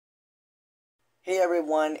Hey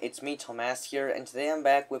everyone, it's me Tomas here, and today I'm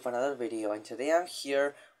back with another video, and today I'm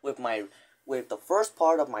here with the first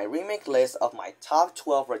part of my remake list of my top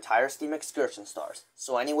 12 retired Steam Excursion stars.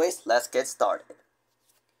 So anyways, let's get started.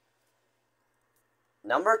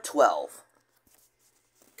 Number 12.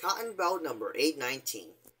 Cotton Belt number 819.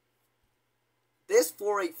 This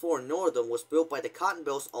 484 Northern was built by the Cotton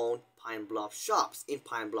Belt's own Pine Bluff shops in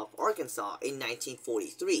Pine Bluff, Arkansas in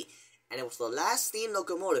 1943, and it was the last steam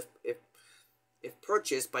locomotive if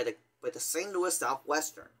purchased by the St. Louis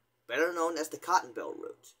Southwestern, better known as the Cotton Belt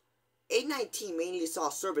route. 819 mainly saw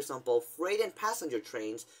service on both freight and passenger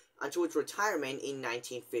trains until its retirement in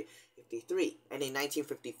 1953, and in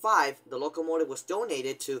 1955 the locomotive was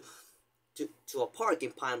donated to a park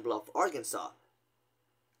in Pine Bluff, Arkansas,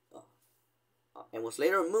 and was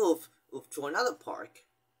later moved to another park.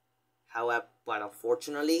 However, but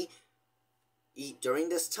unfortunately, during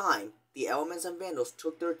this time, the elements and vandals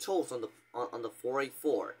took their tolls on the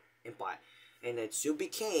 484, and it soon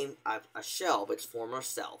became a shell of its former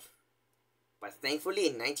self. But thankfully,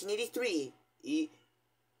 in 1983,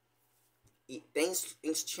 things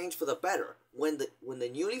changed for the better when the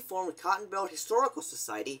newly formed Cotton Belt Historical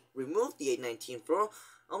Society removed the 819 from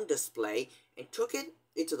display and took it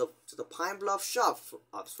to the Pine Bluff shop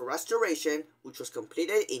for restoration, which was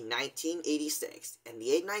completed in 1986, and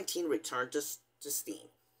the 819 returned to steam.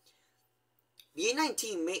 The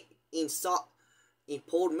 819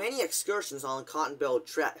 pulled many excursions on Cotton Belt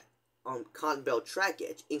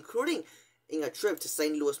trackage, including in a trip to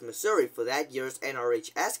St. Louis, Missouri for that year's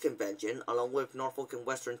NRHS convention, along with Norfolk and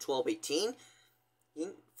Western 1218,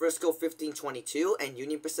 Frisco 1522, and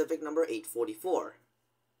Union Pacific number 844.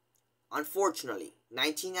 Unfortunately,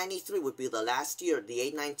 1993 would be the last year the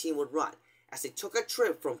 819 would run, as it took a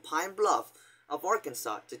trip from Pine Bluff of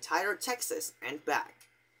Arkansas to Tyler, Texas, and back.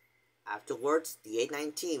 Afterwards, the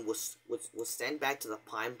 819 was sent back to the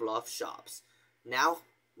Pine Bluff shops,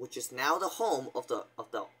 which is now the home of the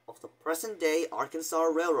present-day Arkansas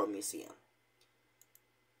Railroad Museum.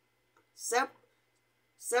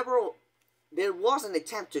 There was an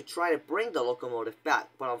attempt to try to bring the locomotive back,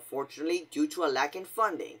 but unfortunately, due to a lack in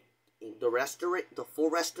funding, the full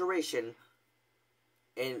restoration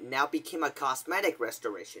and now became a cosmetic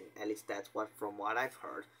restoration. At least that's from what I've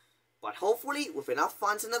heard. But hopefully, with enough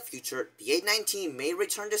funds in the future, the 819 may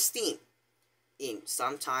return to steam in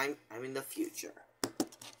sometime in the future.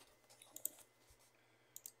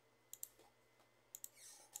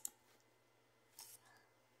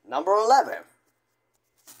 Number 11.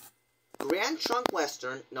 Grand Trunk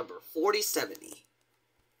Western number 4070.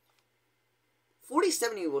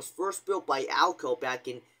 4070 was first built by Alco back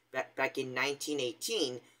in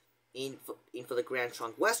 1918 for the Grand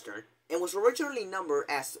Trunk Western, and was originally numbered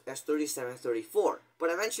as 3734, but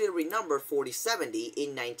eventually renumbered 4070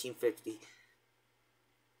 in the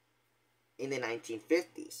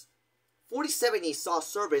 1950s. 4070 saw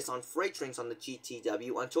service on freight trains on the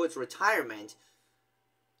GTW until its retirement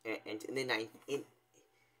and in the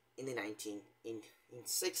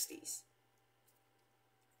 1960s.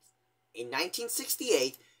 In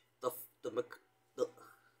 1968,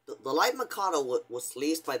 the Light Mikado was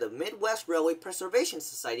leased by the Midwest Railway Preservation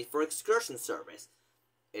Society for excursion service,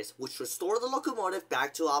 which restored the locomotive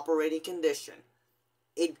back to operating condition.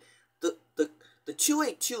 The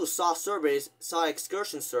 282 saw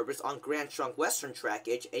excursion service on Grand Trunk Western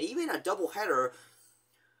trackage, and even a double-header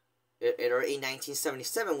in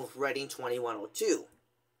 1977 with Reading 2102.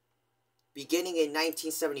 Beginning in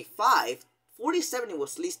 1975, 4070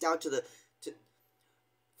 was leased out to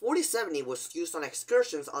 4070 was used on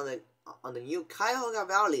excursions on the new Cuyahoga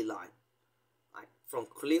Valley line, from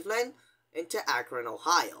Cleveland into Akron,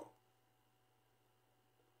 Ohio.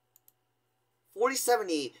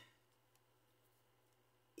 4070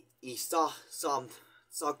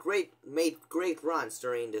 made great runs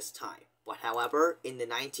during this time, but however, in the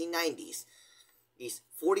 1990s,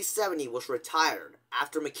 4070 was retired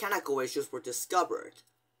after mechanical issues were discovered,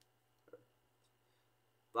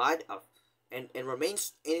 and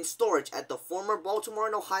remains in storage at the former Baltimore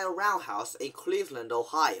and Ohio Roundhouse in Cleveland,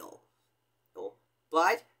 Ohio.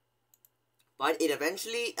 But it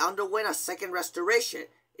eventually underwent a second restoration.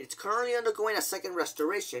 It's currently undergoing a second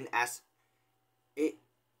restoration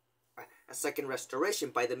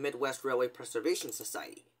by the Midwest Railway Preservation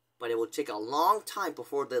Society. But it will take a long time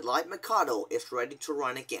before the Light Mikado is ready to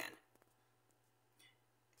run again.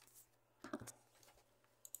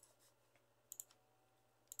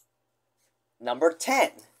 Number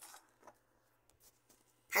 10.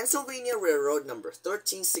 Pennsylvania Railroad number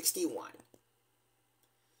 1361.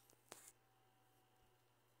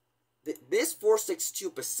 This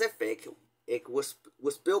 462 Pacific it was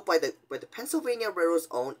built by the Pennsylvania Railroad's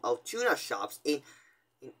own Altoona shops in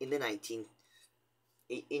 1918.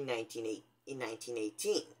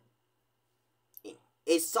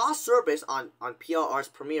 It saw service on PRR's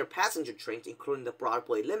premier passenger trains, including the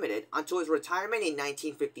Broadway Limited, until its retirement in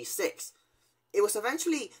 1956. It was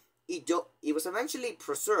eventually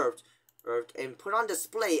preserved and put on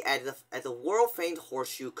display at the world-famed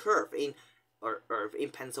Horseshoe Curve in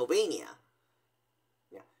Pennsylvania.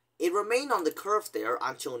 Yeah. It remained on the curve there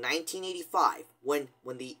until 1985, when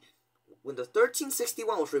the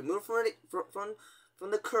 1361 was removed from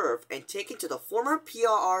the curve and taken to the former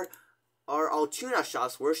PRR Altoona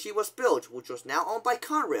shops where she was built, which was now owned by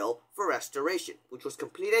Conrail, for restoration, which was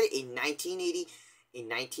completed in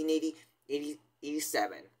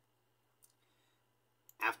 1987.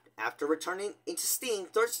 After returning into steam,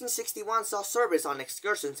 1361 saw service on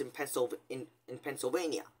excursions in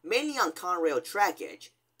Pennsylvania, mainly on Conrail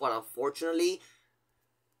trackage, but unfortunately,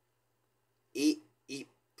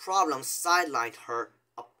 problems sidelined her.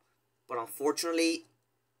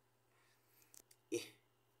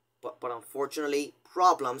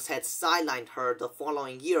 Problems had sidelined her the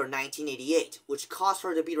following year, 1988, which caused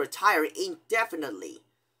her to be retired indefinitely.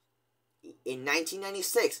 In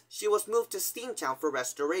 1996, she was moved to Steamtown for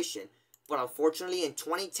restoration, but unfortunately in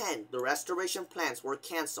 2010, the restoration plans were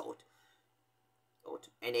cancelled,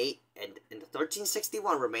 and the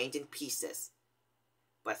 1361 remained in pieces.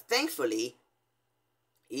 But thankfully,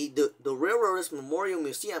 the Railroaders Memorial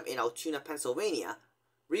Museum in Altoona, Pennsylvania,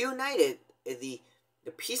 reunited the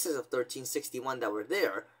pieces of 1361 that were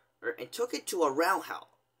there and took it to a roundhouse,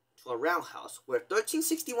 where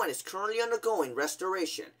 1361 is currently undergoing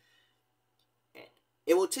restoration. And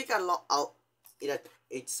it will take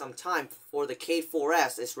some time before the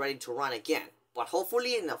K4S is ready to run again, but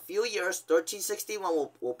hopefully in a few years 1361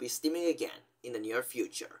 will be steaming again in the near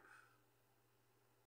future.